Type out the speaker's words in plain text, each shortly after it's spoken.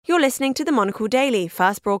You're listening to the Monocle Daily,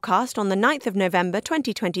 first broadcast on the 9th of November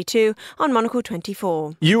 2022 on Monocle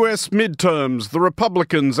 24. US midterms. The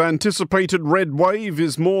Republicans' anticipated red wave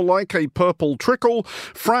is more like a purple trickle.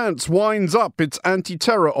 France winds up its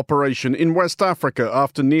anti-terror operation in West Africa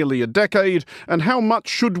after nearly a decade. And how much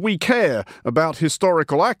should we care about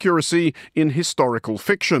historical accuracy in historical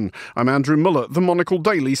fiction? I'm Andrew Muller. The Monocle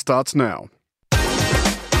Daily starts now.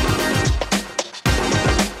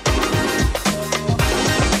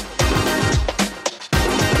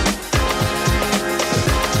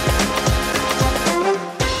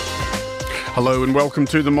 Hello and welcome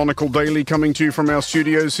to the Monocle Daily, coming to you from our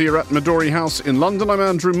studios here at Midori House in London. I'm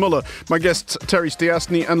Andrew Muller. My guests Terry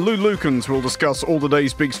Stiastny and Lou Lukens will discuss all the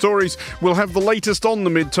day's big stories. We'll have the latest on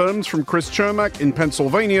the midterms from Chris Cermak in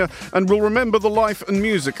Pennsylvania, and we'll remember the life and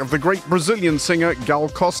music of the great Brazilian singer Gal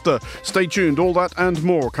Costa. Stay tuned, all that and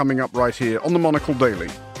more coming up right here on the Monocle Daily.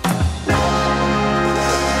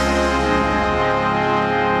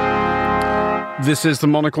 This is the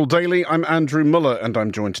Monocle Daily. I'm Andrew Muller, and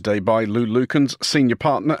I'm joined today by Lou Lukens, Senior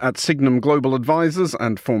Partner at Signum Global Advisors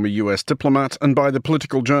and former US diplomat, and by the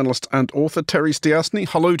political journalist and author Terry Stiastny.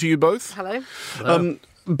 Hello to you both. Hello.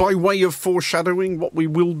 By way of foreshadowing, what we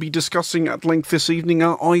will be discussing at length this evening,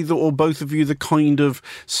 are either or both of you the kind of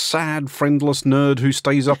sad, friendless nerd who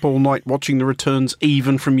stays up all night watching the returns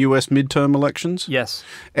even from US midterm elections? Yes.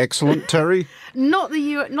 Excellent. Terry? Not the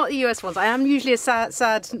US ones. I am usually a sad,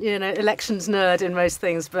 elections nerd in most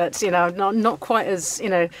things, but not quite as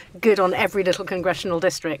good on every little congressional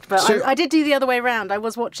district. But so, I did do the other way around. I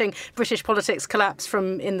was watching British politics collapse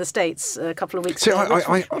from in the States a couple of weeks ago,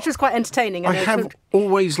 which was quite entertaining. I have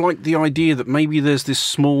always liked the idea that maybe there's this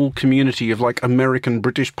small community of like American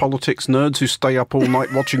British politics nerds who stay up all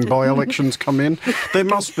night watching by-elections come in. There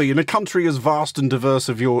must be in a country as vast and diverse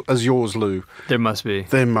as yours, Lou. There must be.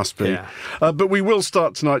 There must be. Yeah. But we will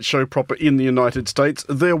start tonight's show proper in the United States.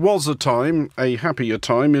 There was a time, a happier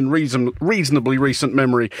time in reasonably recent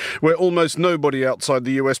memory, where almost nobody outside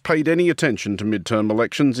the US paid any attention to midterm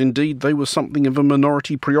elections. Indeed, they were something of a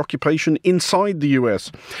minority preoccupation inside the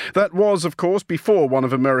US. That was, of course, before one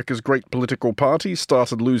of America's great political parties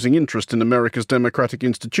started losing interest in America's democratic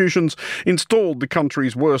institutions, installed the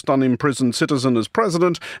country's worst unimprisoned citizen as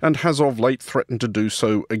president, and has of late threatened to do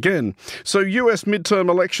so again. So US midterm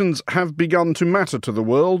elections have begun to matter to the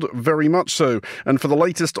world, very much so. And for the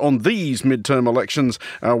latest on these midterm elections,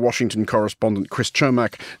 our Washington correspondent Chris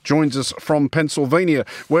Cermak joins us from Pennsylvania,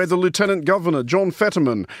 where the Lieutenant Governor, John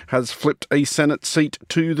Fetterman, has flipped a Senate seat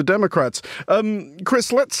to the Democrats.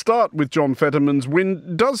 Chris, let's start with John Fetterman's win.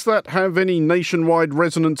 Does that have any nationwide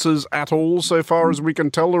resonances at all, so far as we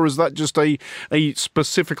can tell, or is that just a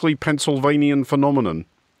specifically Pennsylvanian phenomenon?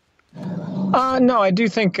 No, I do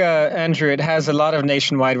think, Andrew, it has a lot of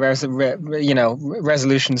nationwide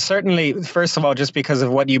resolutions. Certainly, first of all, just because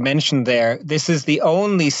of what you mentioned there, this is the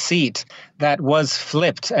only seat that was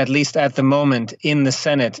flipped, at least at the moment, in the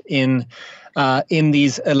Senate in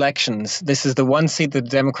these elections. This is the one seat that the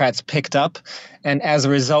Democrats picked up. And as a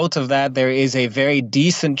result of that, there is a very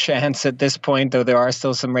decent chance at this point, though there are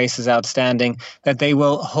still some races outstanding, that they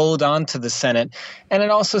will hold on to the Senate. And it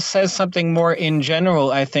also says something more in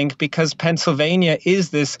general, I think, because Pennsylvania is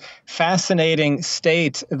this fascinating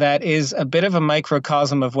state that is a bit of a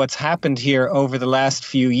microcosm of what's happened here over the last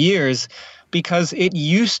few years, because it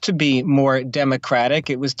used to be more democratic.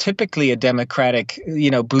 It was typically a democratic,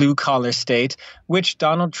 blue-collar state, which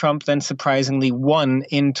Donald Trump then surprisingly won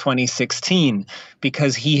in 2016,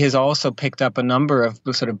 because he has also picked up a number of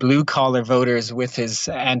sort of blue-collar voters with his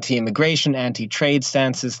anti-immigration, anti-trade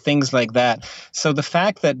stances, things like that. So the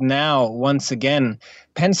fact that now, once again,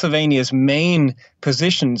 Pennsylvania's main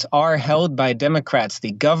positions are held by Democrats.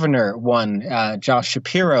 The governor won, Josh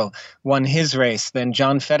Shapiro won his race. Then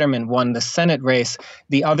John Fetterman won the Senate race.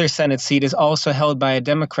 The other Senate seat is also held by a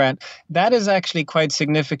Democrat. That is actually quite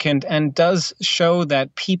significant and does show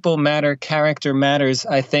that people matter, character matters.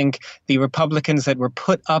 I think the Republicans that were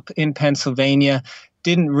put up in Pennsylvania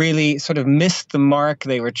didn't really sort of miss the mark.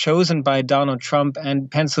 They were chosen by Donald Trump, and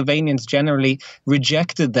Pennsylvanians generally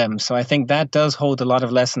rejected them. So I think that does hold a lot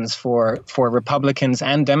of lessons for Republicans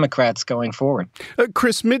and Democrats going forward.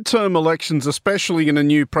 Chris, midterm elections, especially in a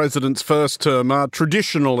new president's first term, are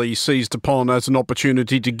traditionally seized upon as an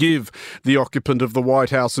opportunity to give the occupant of the White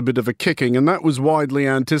House a bit of a kicking, and that was widely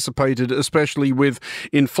anticipated, especially with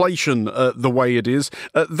inflation the way it is.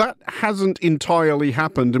 That hasn't entirely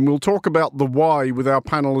happened, and we'll talk about the why with our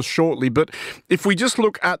panelists shortly. But if we just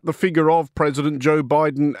look at the figure of President Joe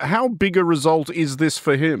Biden, how big a result is this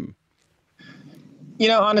for him?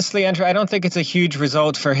 Honestly, Andrew, I don't think it's a huge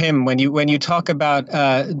result for him. When you talk about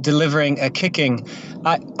delivering a kicking,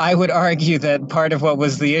 I would argue that part of what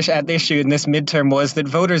was at issue in this midterm was that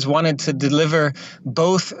voters wanted to deliver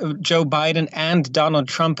both Joe Biden and Donald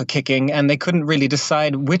Trump a kicking, and they couldn't really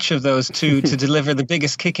decide which of those two to deliver the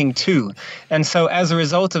biggest kicking to. And so as a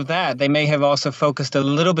result of that, they may have also focused a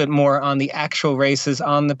little bit more on the actual races,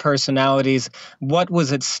 on the personalities, what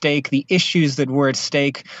was at stake, the issues that were at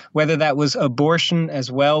stake, whether that was abortion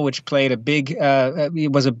as well, which played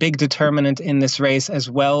was a big determinant in this race as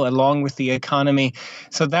well, along with the economy.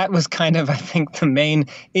 So that was kind of, I think, the main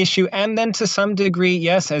issue. And then to some degree,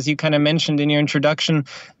 yes, as you kind of mentioned in your introduction,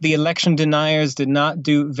 the election deniers did not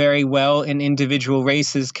do very well in individual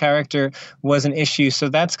races. Character was an issue. So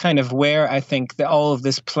that's kind of where I think all of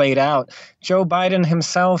this played out. Joe Biden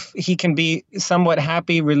himself, he can be somewhat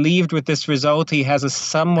happy, relieved with this result. He has a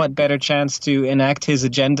somewhat better chance to enact his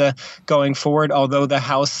agenda going forward, although the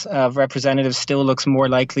House of Representatives still looks more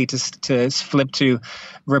likely to flip to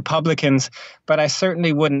Republicans. But I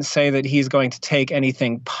certainly wouldn't say that he's going to take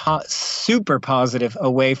anything super positive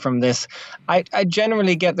away from this. I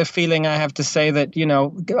generally get the feeling, I have to say, that,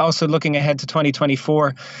 also looking ahead to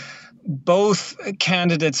 2024, both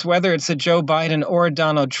candidates, whether it's a Joe Biden or a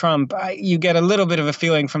Donald Trump, you get a little bit of a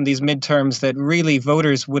feeling from these midterms that really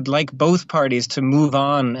voters would like both parties to move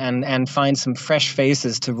on and find some fresh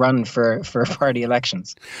faces to run for party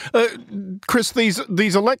elections. Chris,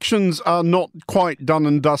 these elections are not quite done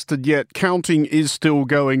and dusted yet. Counting is still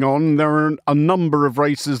going on. There are a number of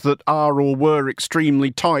races that are or were extremely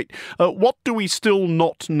tight. What do we still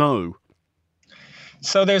not know?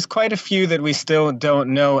 So there's quite a few that we still don't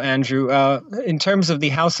know, Andrew. In terms of the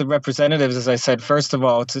House of Representatives, as I said, first of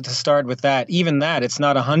all, to start with that, even that, it's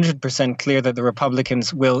not 100% clear that the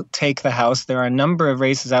Republicans will take the House. There are a number of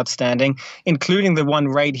races outstanding, including the one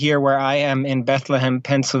right here where I am in Bethlehem,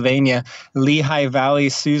 Pennsylvania. Lehigh Valley,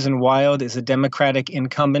 Susan Wild is a Democratic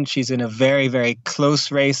incumbent. She's in a very, very close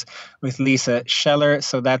race with Lisa Scheller.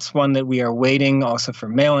 So that's one that we are waiting also for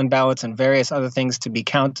mail-in ballots and various other things to be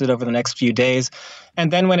counted over the next few days. And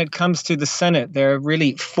then when it comes to the Senate, there are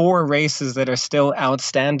really 4 races that are still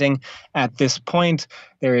outstanding at this point.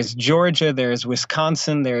 There is Georgia, there is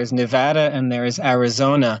Wisconsin, there is Nevada, and there is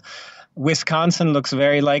Arizona. Wisconsin looks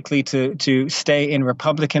very likely to stay in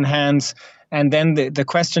Republican hands. And then the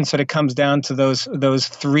question sort of comes down to those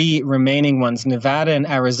 3 remaining ones, Nevada and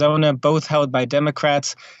Arizona, both held by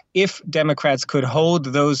Democrats. If Democrats could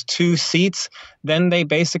hold those 2 seats, then they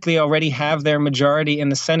basically already have their majority in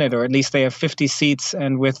the Senate, or at least they have 50 seats.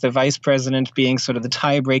 And with the vice president being sort of the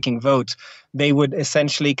tie-breaking vote, they would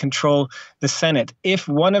essentially control the Senate. If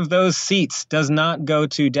one of those seats does not go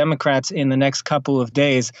to Democrats in the next couple of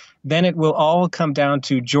days, then it will all come down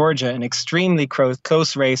to Georgia, an extremely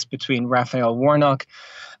close race between Raphael Warnock,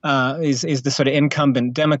 is the sort of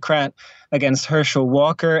incumbent Democrat, against Herschel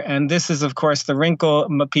Walker. And this is, of course, the wrinkle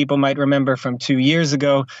people might remember from 2 years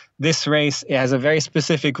ago. This race has a very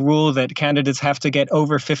specific rule that candidates have to get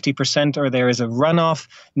over 50% or there is a runoff.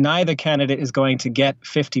 Neither candidate is going to get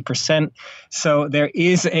 50%. So there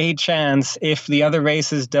is a chance, if the other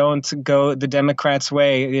races don't go the Democrats'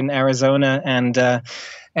 way in Arizona and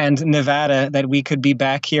Nevada, that we could be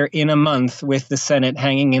back here in a month with the Senate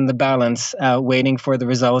hanging in the balance, waiting for the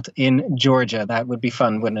result in Georgia. That would be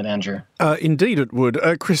fun, wouldn't it, Andrew? Indeed it would.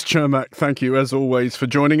 Chris Cermak, thank you as always for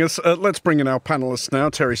joining us. Let's bring in our panellists now,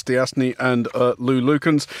 Terry Stiastny and Lou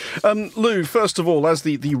Lukens. Lou, first of all, as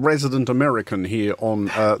the resident American here on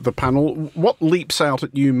the panel, what leaps out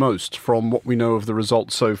at you most from what we know of the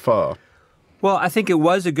results so far? Well, I think it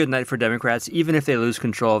was a good night for Democrats. Even if they lose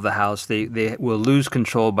control of the House, they will lose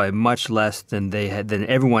control by much less than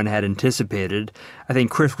everyone had anticipated. I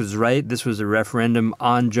think Chris was right. This was a referendum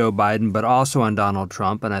on Joe Biden, but also on Donald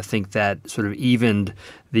Trump, and I think that sort of evened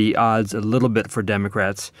the odds a little bit for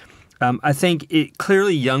Democrats. I think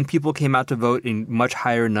clearly young people came out to vote in much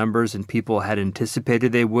higher numbers than people had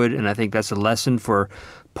anticipated they would, and I think that's a lesson for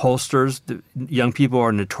pollsters. Young people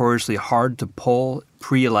are notoriously hard to poll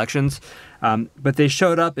pre-elections, but they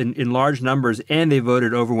showed up in large numbers and they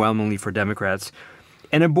voted overwhelmingly for Democrats.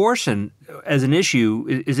 And abortion as an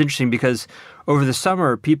issue is interesting because over the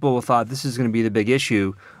summer, people thought this is going to be the big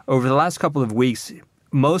issue. Over the last couple of weeks,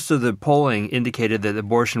 most of the polling indicated that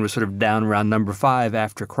abortion was sort of down around number 5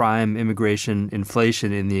 after crime, immigration,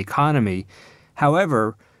 inflation, in the economy.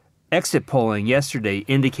 However, exit polling yesterday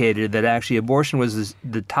indicated that actually abortion was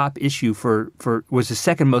the top issue was the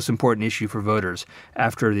second most important issue for voters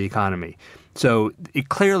after the economy. So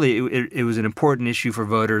it was an important issue for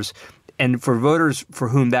voters. And for voters for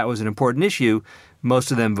whom that was an important issue,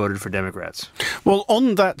 most of them voted for Democrats. Well,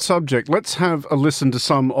 on that subject, let's have a listen to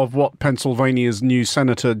some of what Pennsylvania's new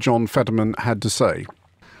Senator John Fetterman had to say.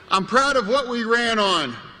 I'm proud of what we ran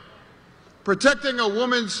on. Protecting a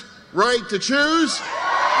woman's right to choose,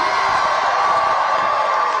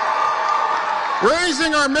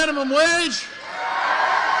 raising our minimum wage,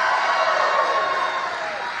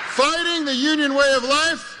 fighting the union way of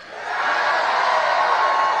life.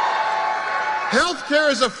 Healthcare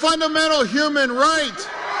is a fundamental human right.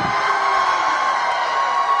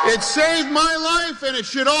 It saved my life, and it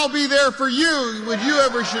should all be there for you when you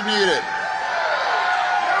ever should need it.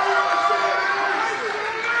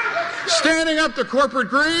 Standing up to corporate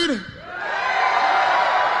greed,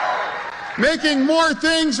 making more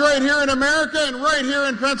things right here in America and right here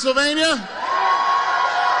in Pennsylvania,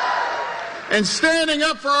 and standing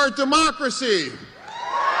up for our democracy.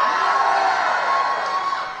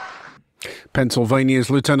 Pennsylvania's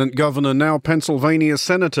Lieutenant Governor, now Pennsylvania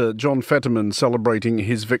Senator John Fetterman, celebrating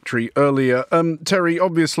his victory earlier. Terry,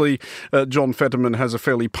 obviously, John Fetterman has a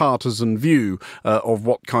fairly partisan view of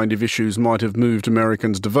what kind of issues might have moved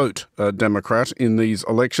Americans to vote Democrat in these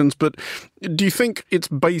elections. But do you think it's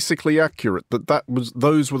basically accurate that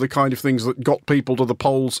those were the kind of things that got people to the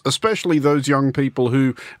polls, especially those young people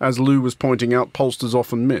who, as Lou was pointing out, pollsters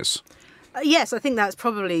often miss? Yes, I think that's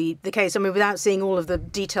probably the case. I mean, without seeing all of the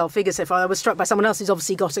detailed figures so far, I was struck by someone else who's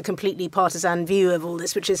obviously got a completely partisan view of all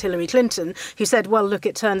this, which is Hillary Clinton, who said, well, look,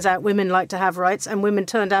 it turns out women like to have rights and women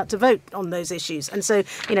turned out to vote on those issues. And so,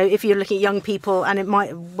 you know, if you're looking at young people, and it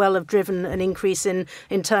might well have driven an increase in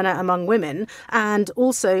turnout among women, and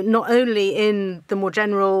also not only in the more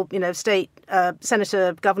general, you know, state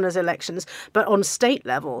senator, governor's elections, but on state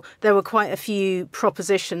level, there were quite a few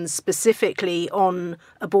propositions specifically on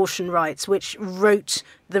abortion rights, which wrote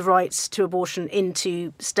the rights to abortion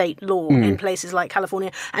into state law in places like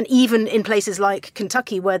California, and even in places like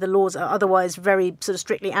Kentucky, where the laws are otherwise very sort of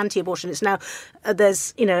strictly anti-abortion. It's now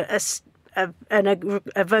there's, you know,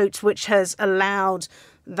 a vote which has allowed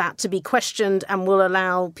that to be questioned and will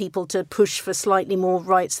allow people to push for slightly more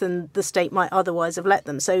rights than the state might otherwise have let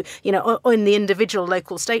them. So, you know, in the individual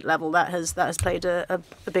local state level, that has played a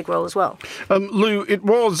big role as well. Lou, it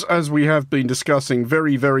was, as we have been discussing,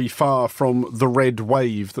 very, very far from the red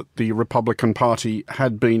wave that the Republican Party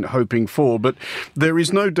had been hoping for. But there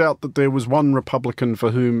is no doubt that there was one Republican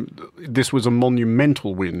for whom this was a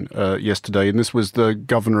monumental win yesterday, and this was the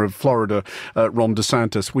governor of Florida, Ron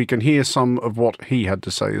DeSantis. We can hear some of what he had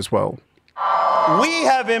to say as well. We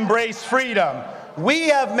have embraced freedom. We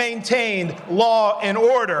have maintained law and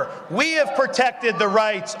order. We have protected the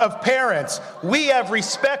rights of parents. We have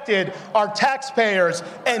respected our taxpayers,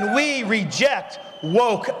 and we reject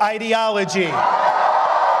woke ideology.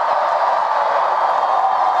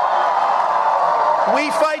 We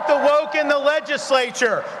fight the woke in the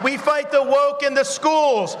legislature. We fight the woke in the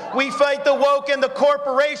schools. We fight the woke in the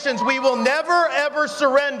corporations. We will never, ever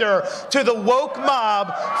surrender to the woke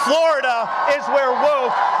mob. Florida is where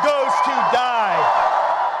woke goes to die.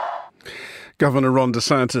 Governor Ron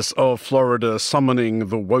DeSantis of Florida summoning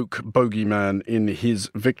the woke bogeyman in his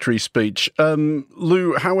victory speech.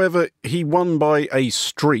 Lou, however, he won by a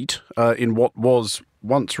street in what was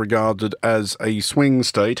once regarded as a swing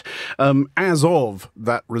state. As of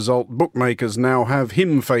that result, bookmakers now have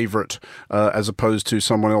him favourite, as opposed to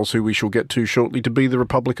someone else who we shall get to shortly, to be the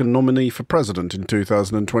Republican nominee for president in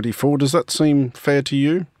 2024. Does that seem fair to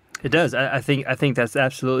you? It does. I think that's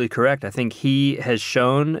absolutely correct. I think he has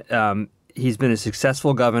shown he's been a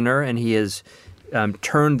successful governor, and he has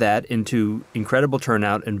turned that into incredible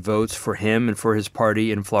turnout and votes for him and for his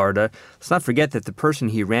party in Florida. Let's not forget that the person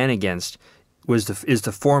he ran against is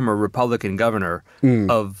the former Republican governor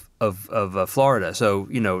of Florida. So,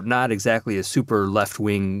 you know, not exactly a super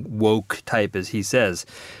left-wing woke type, as he says.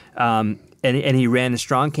 And he ran a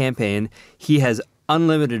strong campaign. He has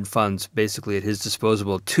unlimited funds basically at his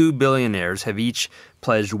disposal. 2 billionaires have each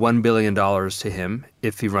pledged $1 billion to him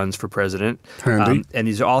if he runs for president. And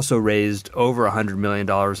he's also raised over $100 million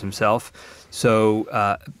himself.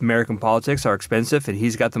 So American politics are expensive, and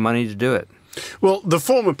he's got the money to do it. Well, the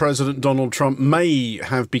former president, Donald Trump, may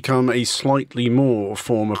have become a slightly more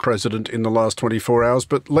former president in the last 24 hours,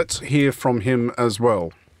 but let's hear from him as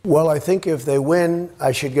well. Well, I think if they win,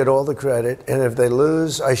 I should get all the credit, and if they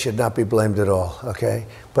lose, I should not be blamed at all, okay?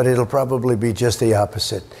 But it'll probably be just the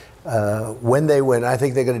opposite. When they win, I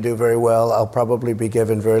think they're going to do very well. I'll probably be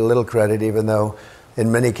given very little credit, even though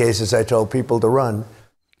in many cases I told people to run.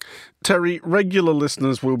 Terry, regular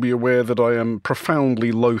listeners will be aware that I am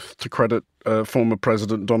profoundly loath to credit former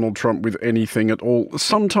President Donald Trump with anything at all.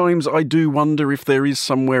 Sometimes I do wonder if there is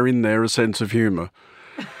somewhere in there a sense of humour.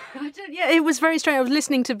 Yeah, it was very strange. I was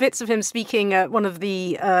listening to bits of him speaking at one of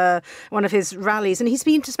his rallies, and he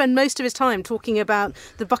seemed to spend most of his time talking about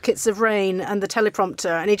the buckets of rain and the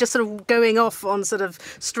teleprompter, and he just sort of going off on sort of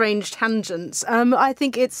strange tangents. I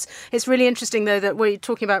think it's really interesting, though, that we're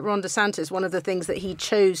talking about Ron DeSantis. One of the things that he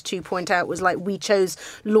chose to point out was, like, we chose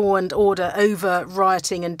law and order over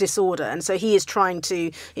rioting and disorder, and so he is trying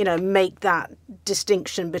to, make that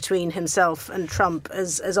distinction between himself and Trump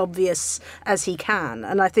as obvious as he can.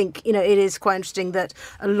 And I think, it is quite interesting that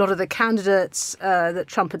a lot of the candidates that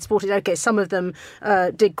Trump had supported, okay, some of them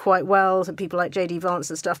did quite well, some people like J.D. Vance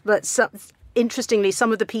and stuff, but interestingly,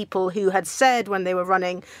 some of the people who had said when they were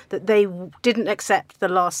running that they didn't accept the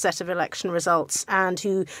last set of election results and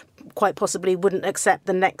who quite possibly wouldn't accept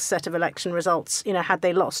the next set of election results, had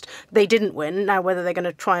they lost. They didn't win. Now, whether they're going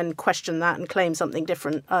to try and question that and claim something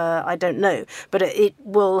different, I don't know. But it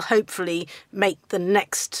will hopefully make the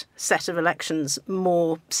next set of elections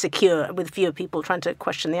more secure, with fewer people trying to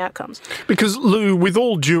question the outcomes. Because, Lou, with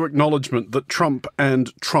all due acknowledgement that Trump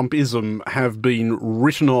and Trumpism have been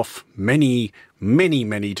written off many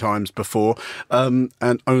times before,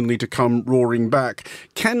 and only to come roaring back,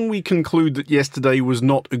 can we conclude that yesterday was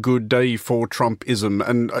not a good day for Trumpism?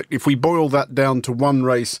 And if we boil that down to one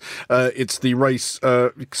race, it's the race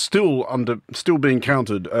still being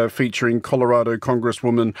counted, featuring Colorado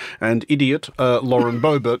Congresswoman and idiot Lauren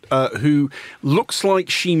Boebert, who looks like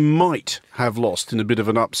she might have lost in a bit of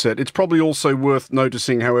an upset. It's probably also worth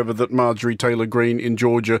noticing, however, that Marjorie Taylor Greene in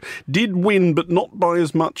Georgia did win, but not by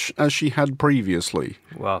as much as she had previously.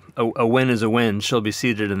 Well, a win is a win. She'll be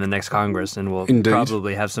seated in the next Congress and will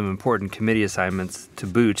probably have some important committee assignments to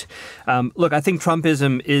boot. Look, I think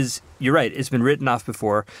Trumpism you're right, it's been written off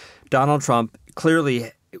before. Donald Trump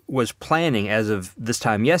clearly was planning, as of this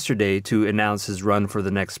time yesterday, to announce his run for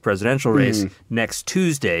the next presidential race next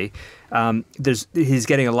Tuesday. He's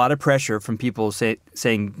getting a lot of pressure from people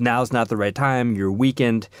saying now's not the right time, you're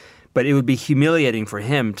weakened. But it would be humiliating for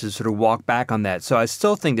him to sort of walk back on that. So I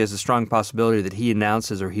still think there's a strong possibility that he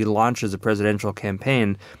announces or he launches a presidential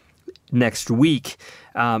campaign next week.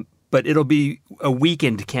 But it'll be a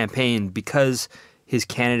weakened campaign because his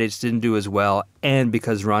candidates didn't do as well and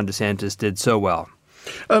because Ron DeSantis did so well.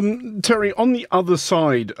 Terry, on the other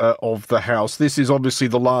side of the House, this is obviously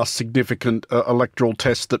the last significant electoral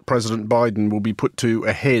test that President Biden will be put to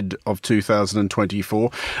ahead of 2024.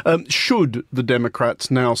 Should the Democrats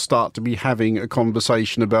now start to be having a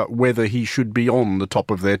conversation about whether he should be on the top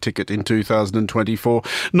of their ticket in 2024?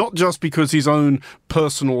 Not just because his own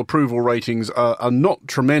personal approval ratings are not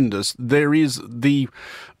tremendous. There is the,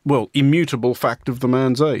 immutable fact of the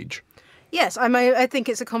man's age. Yes, I think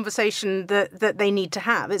it's a conversation that they need to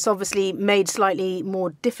have. It's obviously made slightly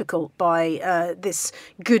more difficult by this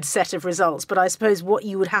good set of results. But I suppose what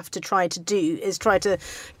you would have to try to do is try to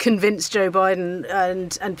convince Joe Biden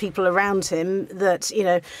and people around him that,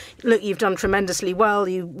 look, you've done tremendously well.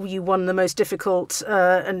 You won the most difficult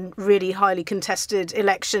and really highly contested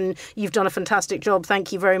election. You've done a fantastic job.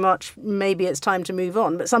 Thank you very much. Maybe it's time to move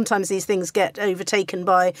on. But sometimes these things get overtaken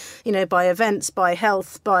by events, by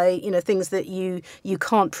health, by, things that you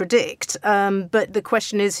can't predict. But the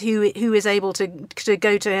question is who is able to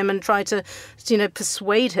go to him and try to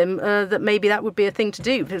persuade him that maybe that would be a thing to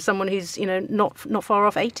do for someone who's not far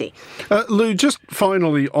off 80. Lou, just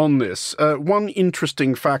finally on this, one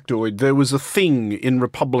interesting factoid: there was a thing in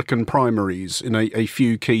Republican primaries in a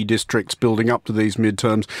few key districts building up to these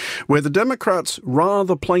midterms where the Democrats,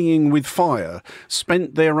 rather playing with fire,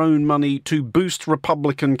 spent their own money to boost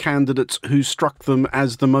Republican candidates who struck them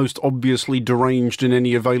as the most obviously deranged in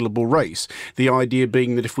any available race. The idea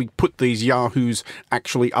being that if we put these yahoos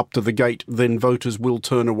actually up to the gate, then voters will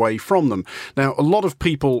turn away from them. Now, a lot of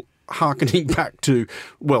people hearkening back to,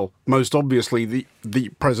 most obviously the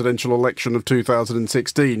presidential election of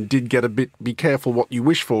 2016 did get a bit, be careful what you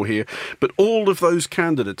wish for here, but all of those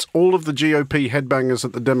candidates, all of the GOP headbangers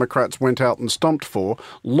that the Democrats went out and stomped for,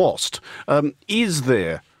 lost. Is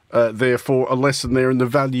there, therefore, a lesson there in the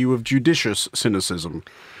value of judicious cynicism?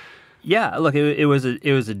 Yeah, look, it was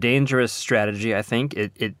a dangerous strategy. I think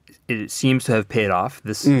it seems to have paid off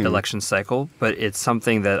this election cycle, but it's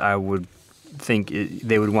something that I would think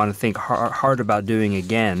they would want to think hard about doing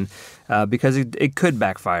again because it could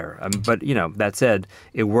backfire. But that said,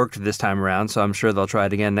 it worked this time around, so I'm sure they'll try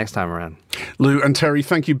it again next time around. Lou and Terry,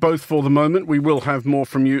 thank you both for the moment. We will have more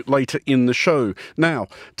from you later in the show. Now,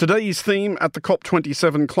 today's theme at the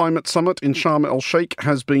COP27 Climate Summit in Sharm el-Sheikh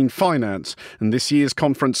has been finance. And this year's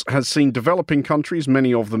conference has seen developing countries,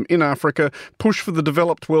 many of them in Africa, push for the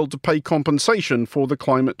developed world to pay compensation for the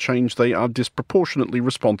climate change they are disproportionately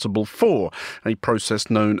responsible for, a process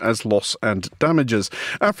known as loss and damages.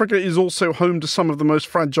 Africa is also home to some of the most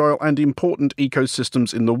fragile and important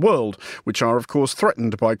ecosystems in the world, which are, of course,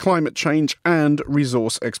 threatened by climate change and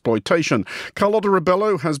resource exploitation. Carlotta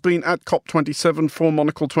Rebello has been at COP27 for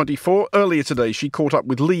Monocle 24. Earlier today, she caught up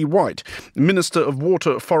with Lee White, Minister of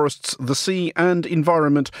Water, Forests, the Sea and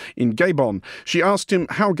Environment in Gabon. She asked him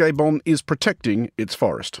how Gabon is protecting its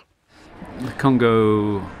forest. The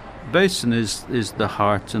Congo Basin is the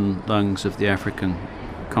heart and lungs of the African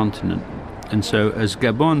continent. And so as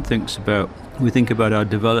Gabon we think about our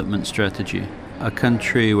development strategy. We're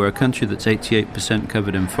a country that's 88%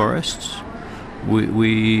 covered in forests.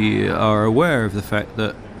 We are aware of the fact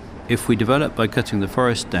that if we develop by cutting the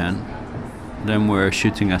forest down, then we're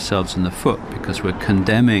shooting ourselves in the foot, because we're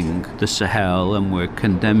condemning the Sahel and we're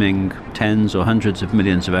condemning tens or hundreds of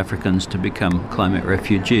millions of Africans to become climate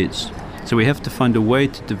refugees. So we have to find a way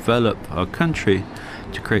to develop our country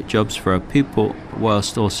to create jobs for our people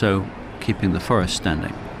whilst also keeping the forest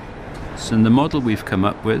standing. So the model we've come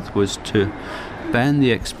up with was to ban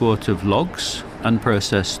the export of logs,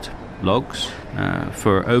 unprocessed logs.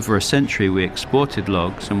 For over a century we exported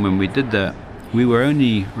logs, and when we did that we were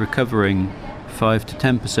only recovering 5 to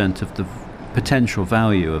 10% of the potential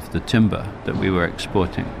value of the timber that we were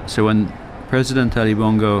exporting. So when President Ali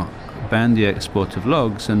Bongo banned the export of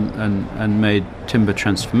logs and made timber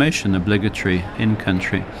transformation obligatory in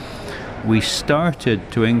country, we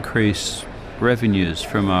started to increase revenues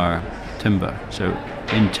from our timber. So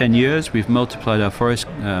in 10 years we've multiplied our forest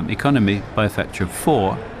economy by a factor of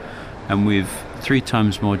 4, and we've 3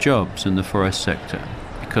 times more jobs in the forest sector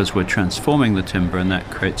because we're transforming the timber, and that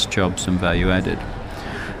creates jobs and value added.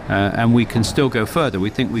 And we can still go further. We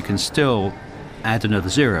think we can still add another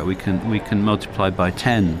 0. We can multiply by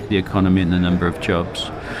 10 the economy and the number of jobs.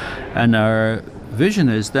 And our vision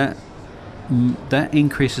is that that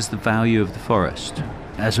increases the value of the forest.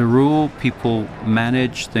 As a rule, people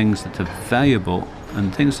manage things that are valuable,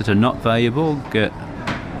 and things that are not valuable get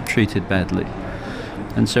treated badly.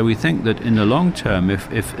 And so we think that in the long term,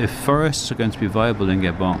 if forests are going to be viable in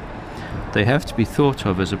Gabon, they have to be thought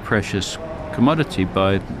of as a precious commodity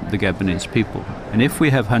by the Gabonese people. And if we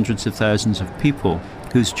have hundreds of thousands of people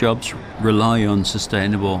whose jobs rely on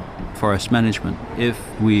sustainable forest management, if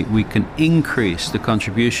we can increase the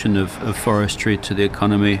contribution of forestry to the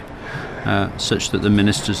economy such that the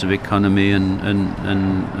ministers of economy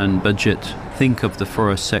and budget think of the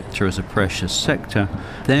forest sector as a precious sector,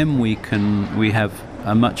 then we have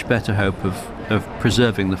a much better hope of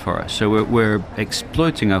preserving the forest. So we're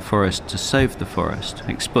exploiting our forest to save the forest,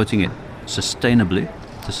 exploiting it sustainably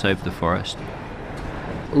to save the forest.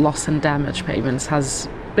 Loss and damage payments has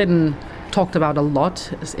been talked about a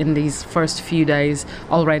lot in these first few days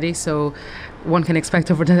already, so one can expect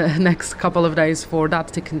over the next couple of days for that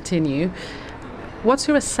to continue. What's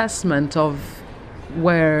your assessment of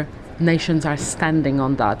where nations are standing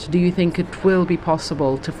on that? Do you think it will be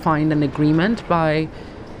possible to find an agreement by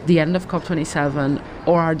the end of COP27,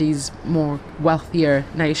 or are these more wealthier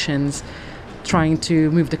nations trying to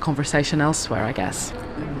move the conversation elsewhere, I guess?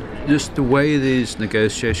 Just the way these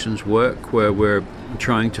negotiations work, where we're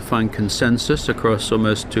trying to find consensus across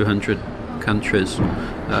almost 200 countries,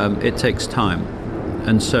 it takes time.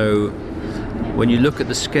 And so when you look at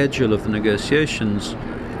the schedule of the negotiations,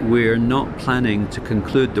 we're not planning to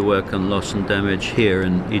conclude the work on loss and damage here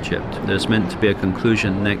in Egypt. There's meant to be a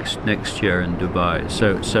conclusion next year in Dubai.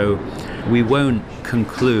 So we won't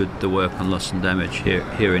conclude the work on loss and damage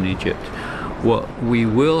here in Egypt. What we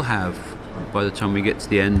will have by the time we get to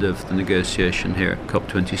the end of the negotiation here at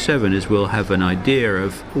COP27 is we'll have an idea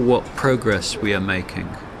of what progress we are making.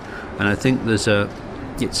 And I think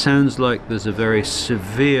it sounds like there's a very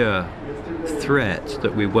severe threat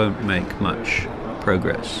that we won't make much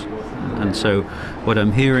progress. And so what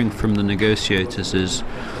I'm hearing from the negotiators is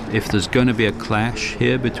if there's going to be a clash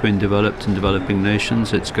here between developed and developing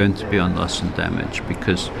nations, it's going to be on loss and damage,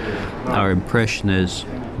 because our impression is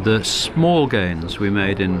the small gains we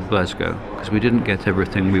made in Glasgow, because we didn't get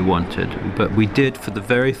everything we wanted, but we did for the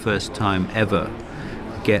very first time ever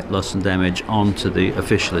get loss and damage onto the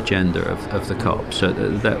official agenda of the COP. So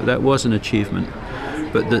that was an achievement.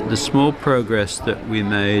 But the small progress that we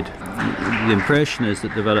made, the impression is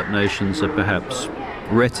that developed nations are perhaps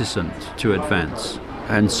reticent to advance.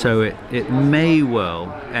 And so it may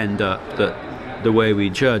well end up that the way we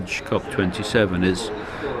judge COP27 is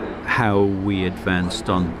how we advanced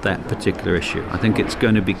on that particular issue. I think it's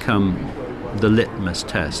going to become the litmus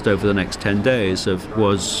test over the next 10 days of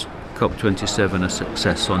was COP27 a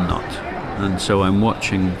success or not. And so I'm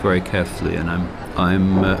watching very carefully, and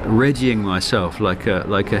I'm readying myself like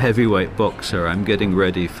a heavyweight boxer. I'm getting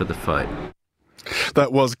ready for the fight.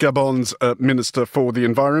 That was Gabon's Minister for the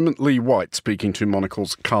Environment, Lee White, speaking to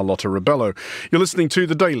Monocle's Carlotta Rebello. You're listening to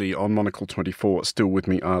The Daily on Monocle 24. Still with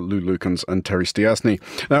me are Lou Lukens and Terry Stiasny.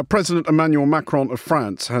 Now, President Emmanuel Macron of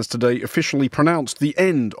France has today officially pronounced the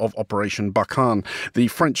end of Operation Barkhane, the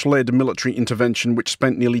French-led military intervention which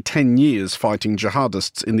spent nearly 10 years fighting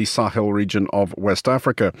jihadists in the Sahel region of West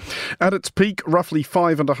Africa. At its peak, roughly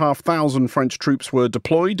 5,500 French troops were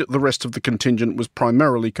deployed. The rest of the contingent was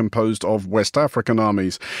primarily composed of West African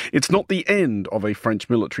armies. It's not the end of a French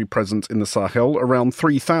military presence in the Sahel. Around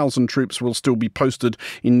 3,000 troops will still be posted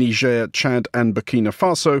in Niger, Chad and Burkina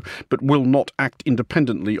Faso, but will not act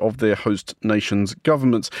independently of their host nations'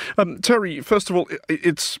 governments. Terry, first of all,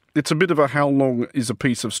 it's a bit of a how long is a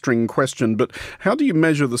piece of string question, but how do you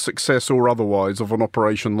measure the success or otherwise of an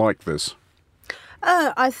operation like this?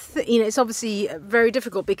 It's obviously very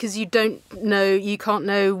difficult because you can't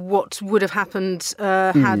know what would have happened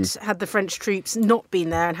had the French troops not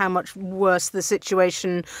been there and how much worse the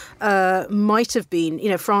situation might have been. You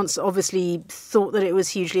know, France obviously thought that it was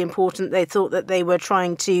hugely important. They thought that they were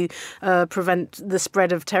trying to prevent the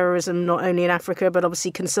spread of terrorism, not only in Africa, but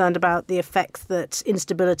obviously concerned about the effect that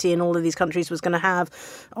instability in all of these countries was going to have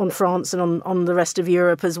on France and on the rest of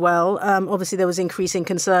Europe as well. Obviously, there was increasing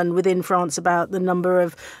concern within France about the number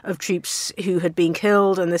of troops who had been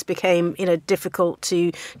killed, and this became difficult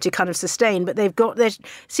to kind of sustain. But they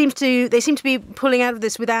seem to be pulling out of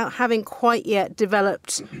this without having quite yet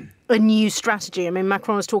developed a new strategy. I mean,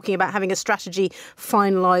 Macron was talking about having a strategy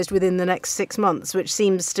finalised within the next 6 months, which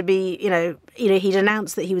seems to be, he'd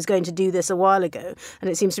announced that he was going to do this a while ago, and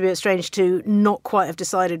it seems to be a bit strange to not quite have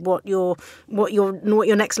decided what your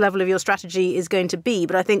next level of your strategy is going to be.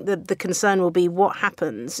 But I think that the concern will be what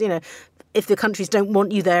happens, if the countries don't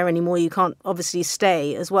want you there anymore, you can't obviously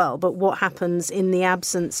stay as well. But what happens in the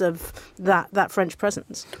absence of that French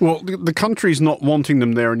presence? Well, the countries not wanting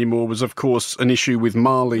them there anymore was, of course, an issue with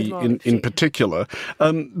Mali in particular.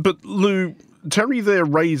 But Lou, Terry there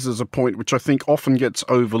raises a point which I think often gets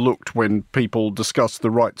overlooked when people discuss the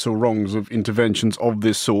rights or wrongs of interventions of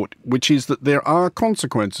this sort, which is that there are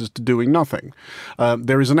consequences to doing nothing.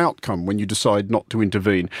 There is an outcome when you decide not to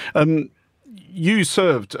intervene. You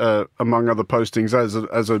served, among other postings,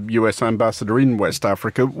 as a US ambassador in West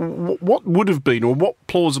Africa. What would have been, or what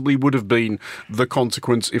plausibly would have been, the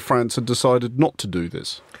consequence if France had decided not to do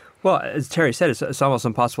this? Well, as Terry said, it's almost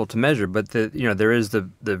impossible to measure, but there is the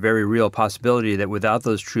very real possibility that without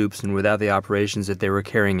those troops and without the operations that they were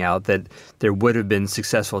carrying out, that there would have been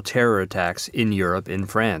successful terror attacks in Europe, in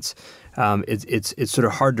France. It's sort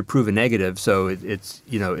of hard to prove a negative, so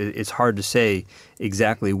it's hard to say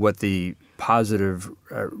exactly what the positive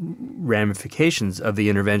ramifications of the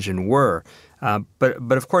intervention were.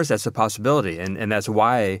 But of course, that's a possibility, and that's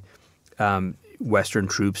why Western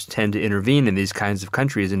troops tend to intervene in these kinds of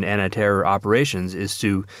countries in anti-terror operations, is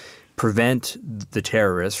to prevent the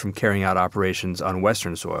terrorists from carrying out operations on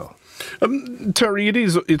Western soil. Terry,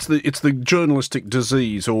 it's the journalistic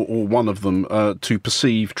disease, or one of them, to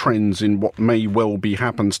perceive trends in what may well be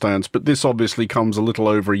happenstance. But this obviously comes a little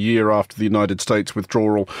over a year after the United States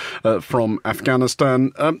withdrawal from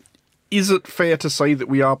Afghanistan. Is it fair to say that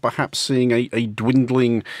we are perhaps seeing a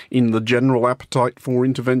dwindling in the general appetite for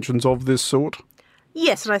interventions of this sort?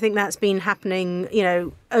 Yes, and I think that's been happening,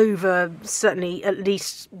 over certainly at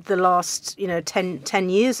least the last, 10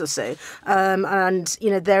 years or so. And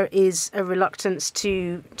there is a reluctance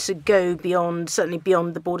to go certainly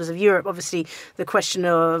beyond the borders of Europe. Obviously, the question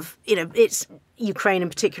of, it's Ukraine in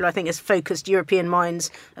particular, I think, has focused European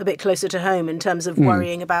minds a bit closer to home in terms of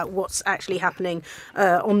worrying about what's actually happening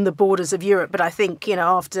on the borders of Europe. But I think,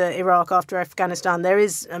 after Iraq, after Afghanistan, there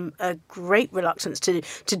is a great reluctance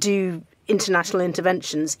to do international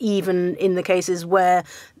interventions, even in the cases where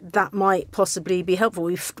that might possibly be helpful.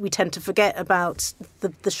 We tend to forget about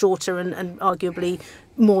the shorter and arguably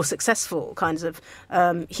more successful kinds of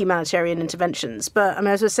humanitarian interventions. But I mean,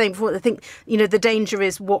 as I was saying before, I think, the danger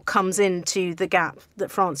is what comes into the gap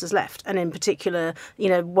that France has left. And in particular,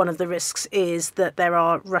 one of the risks is that there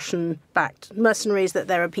are Russian-backed mercenaries, that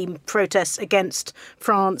there are protests against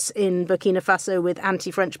France in Burkina Faso with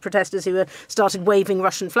anti-French protesters who have started waving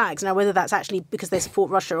Russian flags. Now, whether that's actually because they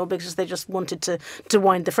support Russia or because they just wanted to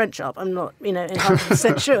wind the French up, I'm not,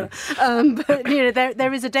 100% sure. But,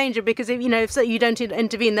 there is a danger because, if you don't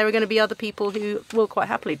intervene, there are going to be other people who will quite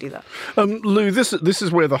happily do that. Lou, this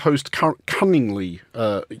is where the host cunningly,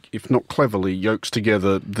 if not cleverly, yokes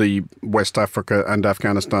together the West Africa and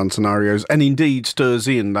Afghanistan scenarios and indeed stirs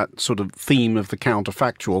in that sort of theme of the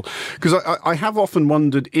counterfactual. Because I have often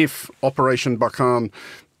wondered if Operation Barkhane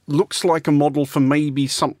looks like a model for maybe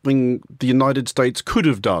something the United States could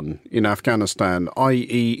have done in Afghanistan,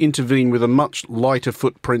 i.e. intervene with a much lighter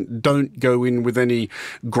footprint, don't go in with any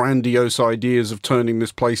grandiose ideas of turning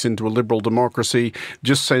this place into a liberal democracy,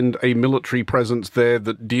 just send a military presence there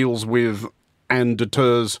that deals with and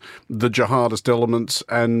deters the jihadist elements,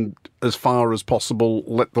 and as far as possible,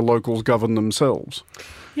 let the locals govern themselves.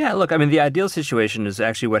 Yeah, look, I mean, the ideal situation is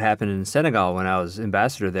actually what happened in Senegal when I was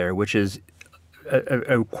ambassador there, which is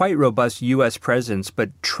a quite robust U.S. presence, but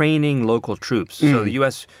training local troops. So the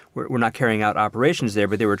U.S. were not carrying out operations there,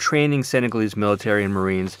 but they were training Senegalese military and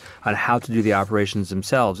Marines on how to do the operations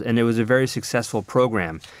themselves. And it was a very successful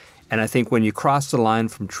program. And I think when you cross the line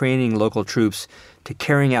from training local troops to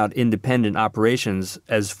carrying out independent operations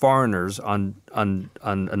as foreigners on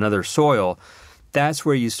another soil, that's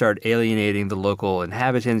where you start alienating the local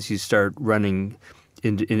inhabitants. You start running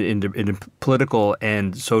into political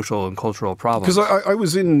and social and cultural problems. Because I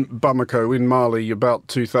was in Bamako in Mali about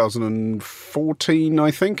 2014, I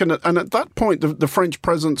think, and at that point the French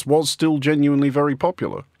presence was still genuinely very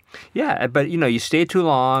popular. Yeah, but you stay too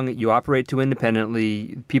long, you operate too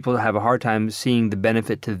independently, people have a hard time seeing the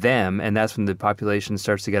benefit to them, and that's when the population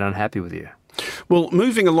starts to get unhappy with you. Well,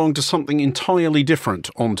 moving along to something entirely different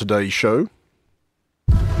on today's show.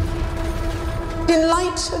 In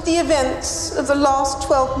light of the events of the last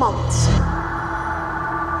 12 months,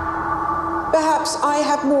 perhaps I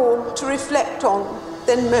have more to reflect on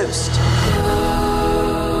than most.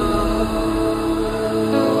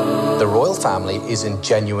 The royal family is in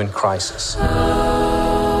genuine crisis.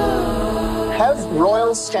 Have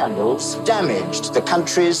royal scandals damaged the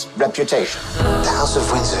country's reputation? The House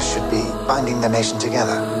of Windsor should be binding the nation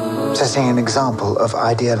together, setting an example of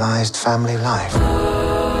idealized family life.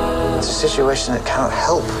 It's a situation that cannot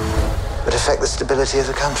help but affect the stability of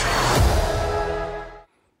the country.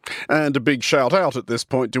 And a big shout out at this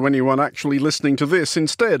point to anyone actually listening to this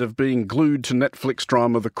instead of being glued to Netflix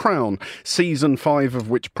drama The Crown, Season 5 of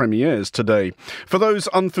which premieres today. For those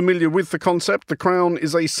unfamiliar with the concept, The Crown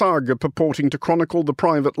is a saga purporting to chronicle the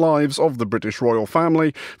private lives of the British royal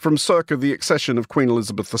family from circa the accession of Queen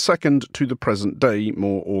Elizabeth II to the present day,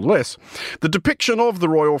 more or less. The depiction of the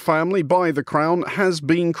royal family by The Crown has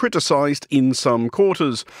been criticised in some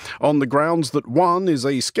quarters, on the grounds that one is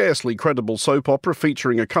a scarcely credible soap opera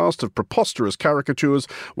featuring a cast of preposterous caricatures,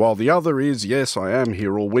 while the other is, yes, I am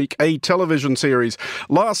here all week, a television series.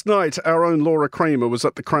 Last night, our own Laura Kramer was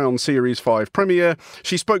at the Crown Series 5 premiere.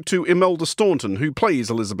 She spoke to Imelda Staunton, who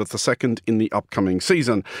plays Elizabeth II in the upcoming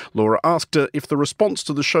season. Laura asked her if the response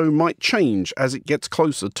to the show might change as it gets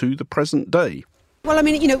closer to the present day. Well, I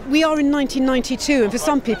mean, we are in 1992, and for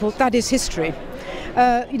some people, that is history.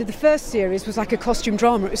 The first series was like a costume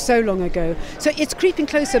drama. It was so long ago. So it's creeping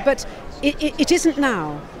closer, but it isn't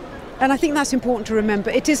now. And I think that's important to remember.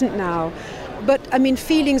 It isn't now. But, I mean,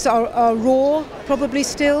 feelings are raw, probably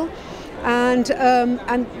still, and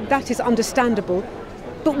that is understandable.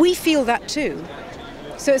 But we feel that too.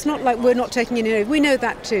 So it's not like we're not taking it in. We know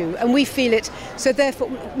that too, and we feel it. So therefore,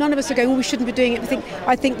 none of us are going, well, we shouldn't be doing it.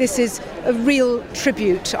 I think this is a real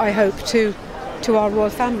tribute, I hope, to our royal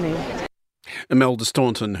family. Imelda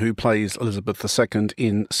Staunton, who plays Elizabeth II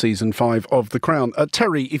in Season 5 of The Crown.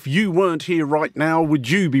 Terry, if you weren't here right now, would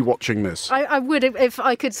you be watching this? I would if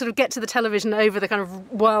I could sort of get to the television over the kind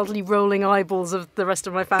of wildly rolling eyeballs of the rest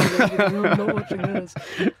of my family. I'm not watching this.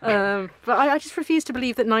 But I just refuse to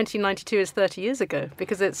believe that 1992 is 30 years ago,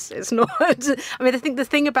 because it's not. I mean, I think the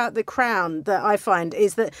thing about The Crown that I find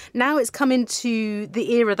is that now it's come into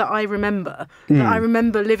the era that I remember, that I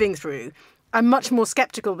remember living through. I'm much more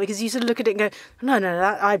sceptical, because you sort of look at it and go, no,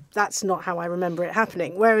 that's not how I remember it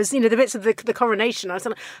happening. Whereas, the bits of the coronation, I was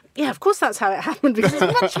like, yeah, of course that's how it happened, because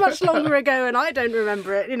it's much, much longer ago and I don't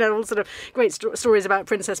remember it. All sort of great stories about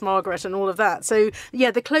Princess Margaret and all of that. So,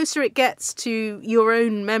 yeah, the closer it gets to your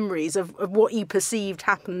own memories of what you perceived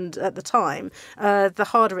happened at the time, the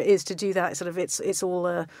harder it is to do that. Sort of, it's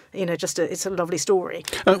all, it's a lovely story.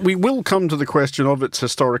 We will come to the question of its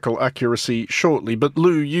historical accuracy shortly, but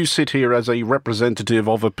Lou, you sit here as a representative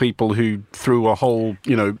of a people who threw a whole,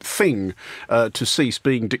 thing to cease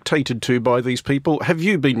being dictated to by these people. Have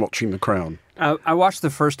you been watching The Crown? I watched the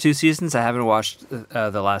first 2 seasons. I haven't watched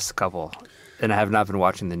the last couple, and I have not been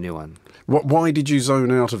watching the new one. Why did you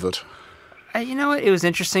zone out of it? You know what? It was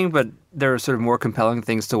interesting, but there are sort of more compelling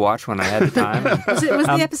things to watch when I had the time. Was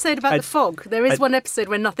the episode about the fog? There is one episode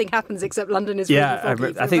where nothing happens except London is really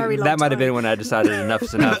foggy. I think that might have been when I decided enough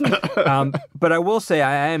is enough. But I will say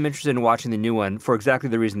I am interested in watching the new one for exactly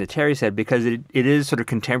the reason that Terry said, because it is sort of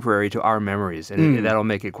contemporary to our memories, and that'll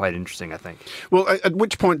make it quite interesting, I think. Well, at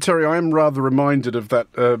which point, Terry, I am rather reminded of that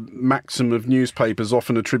maxim of newspapers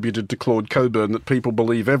often attributed to Claude Coburn, that people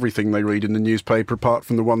believe everything they read in the newspaper apart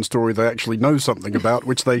from the one story they actually know something about,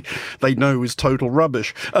 which they know is total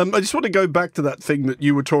rubbish. I just want to go back to that thing that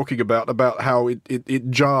you were talking about how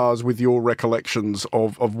it jars with your recollections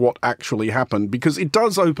of what actually happened, because it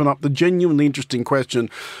does open up the genuinely interesting question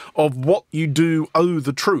of what you do owe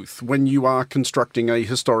the truth when you are constructing a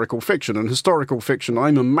historical fiction. And historical fiction,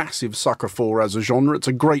 I'm a massive sucker for as a genre. It's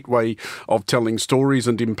a great way of telling stories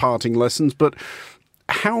and imparting lessons, but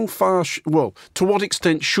how far, to what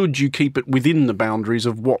extent should you keep it within the boundaries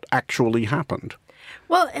of what actually happened?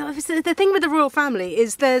 Well, the thing with the royal family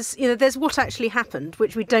is there's what actually happened,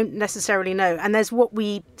 which we don't necessarily know, and there's what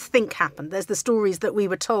we think happened. There's the stories that we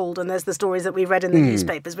were told, and there's the stories that we read in the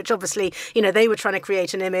newspapers, which obviously, they were trying to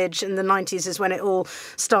create an image. In the 90s is when it all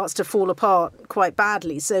starts to fall apart quite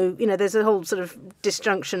badly. So, there's a whole sort of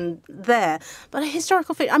disjunction there. But a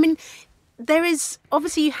historical fiction, there is,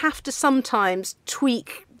 obviously you have to sometimes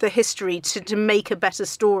tweak the history to make a better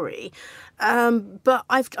story. But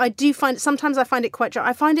I do find, sometimes I find it quite jarring.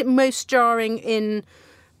 I find it most jarring in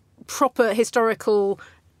proper historical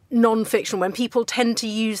non-fiction, when people tend to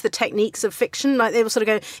use the techniques of fiction. Like they will sort of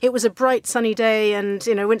go, it was a bright sunny day and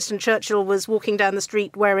Winston Churchill was walking down the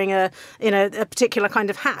street wearing a particular kind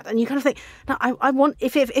of hat, and you kind of think, no, I want,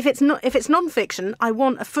 if it's non-fiction, I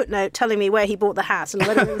want a footnote telling me where he bought the hat and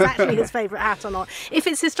whether it was actually his favourite hat or not. If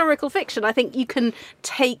it's historical fiction, I think you can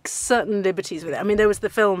take certain liberties with it. There was the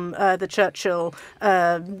film the Churchill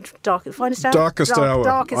Darkest Hour,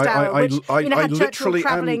 which had Churchill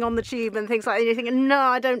travelling on the tube and things like that. And you think, no,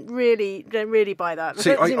 I don't really buy that.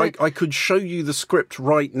 See, I could show you the script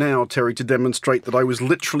right now, Terry, to demonstrate that I was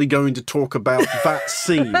literally going to talk about that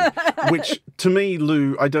scene, which to me,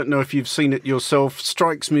 Lou, I don't know if you've seen it yourself,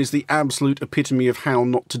 strikes me as the absolute epitome of how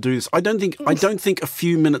not to do this. I don't think a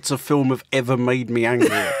few minutes of film have ever made me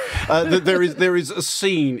angrier. There is a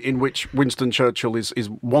scene in which Winston Churchill is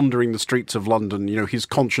wandering the streets of London, his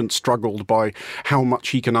conscience struggled by how much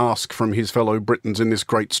he can ask from his fellow Britons in this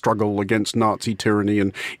great struggle against Nazi tyranny,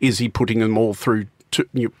 and is he putting them all through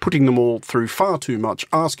far too much,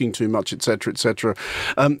 asking too much, etc., etc.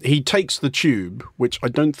 He takes the tube, which I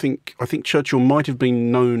think Churchill might have been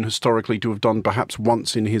known historically to have done perhaps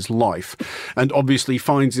once in his life, and obviously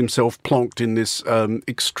finds himself plonked in this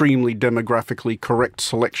extremely demographically correct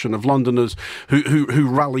selection of Londoners who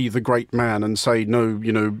rally the great man and say, no,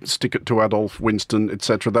 stick it to Adolf, Winston,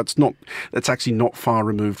 etc. That's actually not far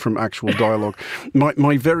removed from actual dialogue.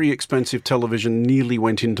 My very expensive television nearly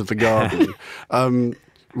went into the garden.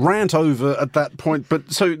 Rant over at that point,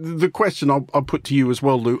 but so the question I'll put to you as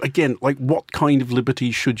well, Lou, again, what kind of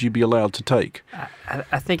liberties should you be allowed to take?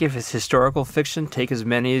 I think if it's historical fiction, take as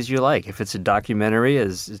many as you like. If it's a documentary,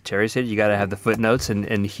 as Terry said, you got to have the footnotes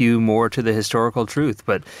and hew more to the historical truth.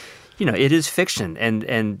 But it is fiction, and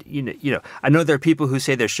I know there are people who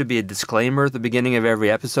say there should be a disclaimer at the beginning of every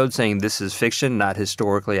episode saying this is fiction, not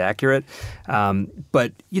historically accurate.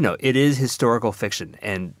 But it is historical fiction,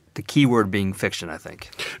 and the key word being fiction, I think.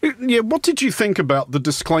 Yeah, what did you think about the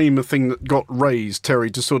disclaimer thing that got raised,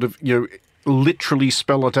 Terry, to sort of, literally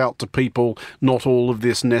spell it out to people, not all of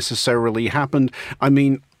this necessarily happened?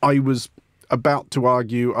 I was about to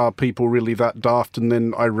argue, are people really that daft? And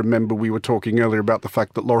then I remember we were talking earlier about the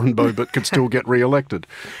fact that Lauren Boebert could still get re-elected.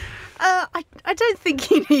 I don't think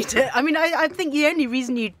you need it. I think the only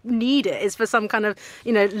reason you need it is for some kind of,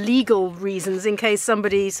 legal reasons, in case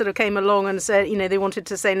somebody sort of came along and said, they wanted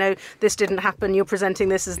to say, no, this didn't happen, you're presenting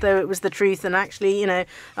this as though it was the truth, and actually,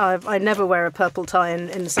 I never wear a purple tie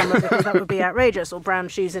in summer because that would be outrageous, or brown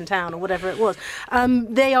shoes in town, or whatever it was.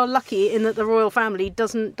 They are lucky in that the royal family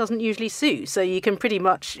doesn't usually sue, so you can pretty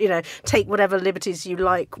much, take whatever liberties you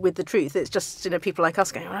like with the truth. It's just, people like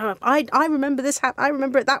us going, oh, I remember this, I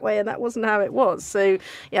remember it that way, and that wasn't how it was. So,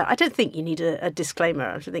 yeah, I don't think you need a disclaimer.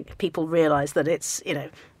 I think people realise that it's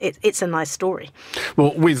a nice story.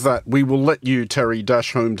 Well, with that, we will let you, Terry,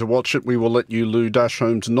 dash home to watch it. We will let you, Lou, dash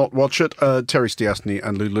home to not watch it. Terry Stiastny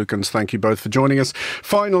and Lou Lukens, thank you both for joining us.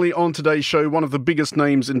 Finally, on today's show, one of the biggest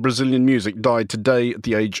names in Brazilian music died today at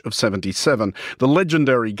the age of 77. The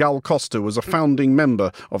legendary Gal Costa was a founding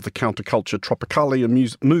member of the counterculture Tropicalia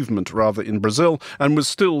movement, in Brazil, and was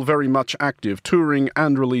still very much active, touring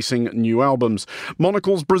and releasing new albums.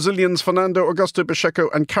 Monocle's Brazilians Fernando Augusto Pacheco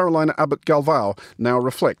and Carolina Abbott Galvão now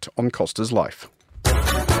reflect on Costa's life.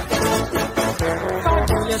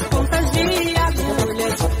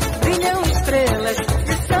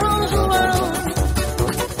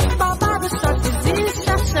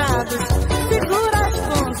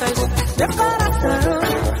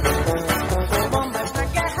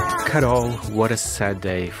 Carol, what a sad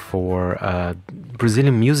day for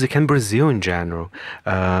Brazilian music and Brazil in general.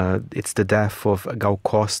 It's the death of Gal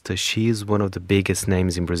Costa. She is one of the biggest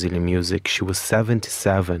names in Brazilian music. She was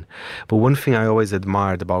 77. But one thing I always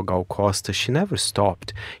admired about Gal Costa, she never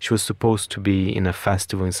stopped. She was supposed to be in a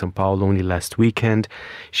festival in São Paulo only last weekend.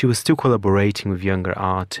 She was still collaborating with younger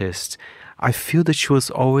artists. I feel that she was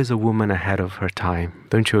always a woman ahead of her time.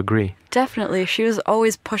 Don't you agree? Definitely. She was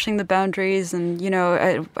always pushing the boundaries. And, you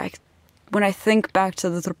know, when I think back to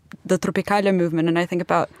the Tropicalia movement and I think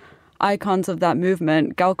about icons of that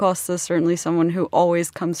movement, Gal Costa is certainly someone who always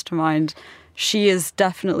comes to mind. She is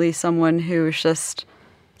definitely someone who is just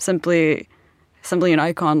simply an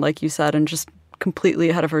icon, like you said, and just completely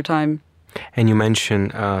ahead of her time. And you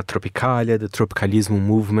mentioned Tropicalia. The Tropicalismo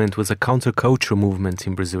movement was a counterculture movement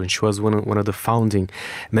in Brazil, and she was one of the founding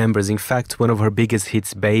members. In fact, one of her biggest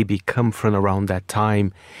hits, Baby, come from around that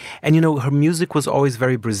time. And, you know, her music was always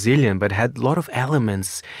very Brazilian, but had a lot of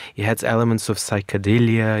elements. It had elements of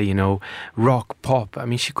psychedelia, you know, rock, pop. I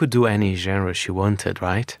mean, she could do any genre she wanted,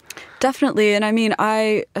 right? Definitely. And I mean,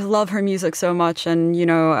 I love her music so much. And, you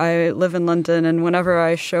know, I live in London, and whenever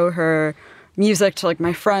I show her music to like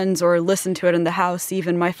my friends or listen to it in the house,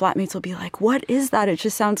 even my flatmates will be like, what is that? It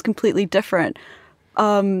just sounds completely different.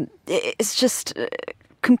 It's just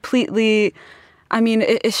completely, I mean,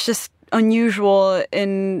 it's just unusual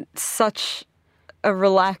in such a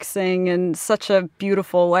relaxing and such a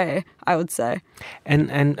beautiful way, I would say.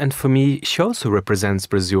 And for me, she also represents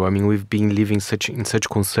Brazil. I mean, we've been living in such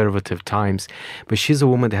conservative times, but she's a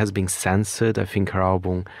woman that has been censored. I think her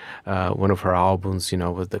album, one of her albums, you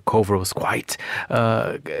know, the cover was quite,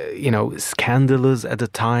 scandalous at the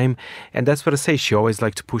time. And that's what I say. She always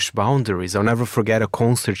liked to push boundaries. I'll never forget a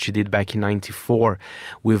concert she did back in '94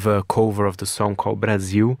 with a cover of the song called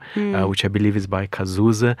Brasil, which I believe is by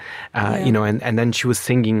Cazuza. You know, and then she was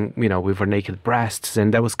singing, you know, with her naked breasts,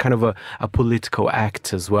 and that was kind of a political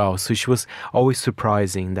act as well. So she was always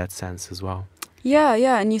surprising in that sense as well.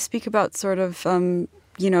 Yeah. And you speak about sort of,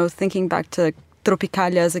 thinking back to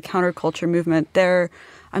Tropicalia as a counterculture movement. We're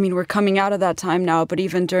coming out of that time now, but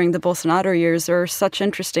even during the Bolsonaro years, there are such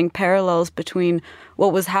interesting parallels between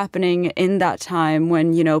what was happening in that time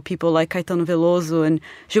when, you know, people like Caetano Veloso and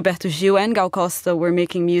Gilberto Gil and Gal Costa were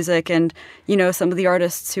making music, and, you know, some of the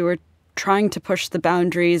artists who were trying to push the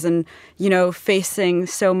boundaries and, you know, facing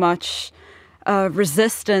so much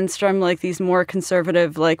resistance from like these more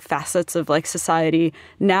conservative like facets of like society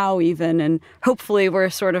now even. And hopefully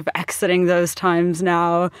we're sort of exiting those times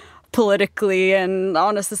now politically and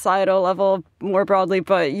on a societal level more broadly.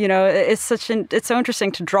 But, you know, it's so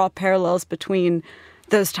interesting to draw parallels between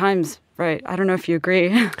those times. Right. I don't know if you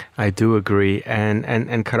agree. I do agree.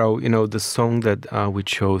 And Carol, you know, the song that we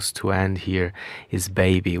chose to end here is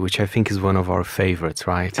Baby, which I think is one of our favorites,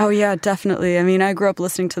 right? Oh, yeah, definitely. I mean, I grew up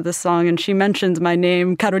listening to this song, and she mentions my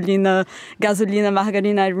name, Carolina, Gasolina,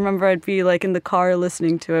 Margarina. I remember I'd be like in the car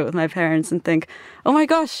listening to it with my parents and think, oh my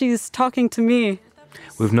gosh, she's talking to me.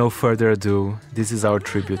 With no further ado, this is our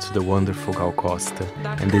tribute to the wonderful Gal Costa,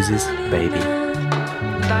 and this is Baby.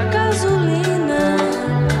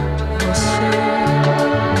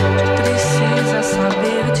 Precisa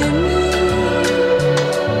saber de mim,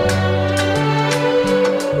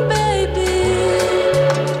 baby,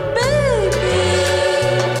 baby.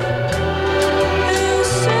 Eu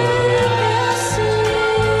sei que é assim,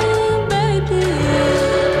 baby,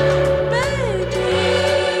 baby.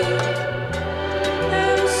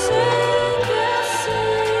 Eu sei que é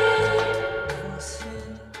assim. Você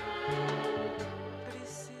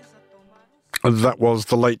precisa tomar. That was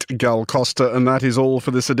the late Gal Costa, and that is all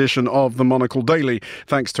for this edition of the Monocle Daily.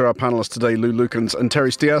 Thanks to our panellists today, Lou Lukens and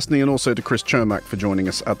Terry Stiasny, and also to Chris Chermak for joining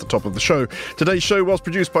us at the top of the show. Today's show was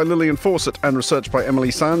produced by Lillian Fawcett and researched by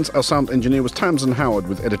Emily Sands. Our sound engineer was Tamsin Howard,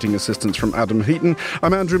 with editing assistance from Adam Heaton.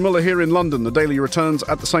 I'm Andrew Muller here in London. The Daily returns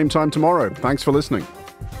at the same time tomorrow. Thanks for listening.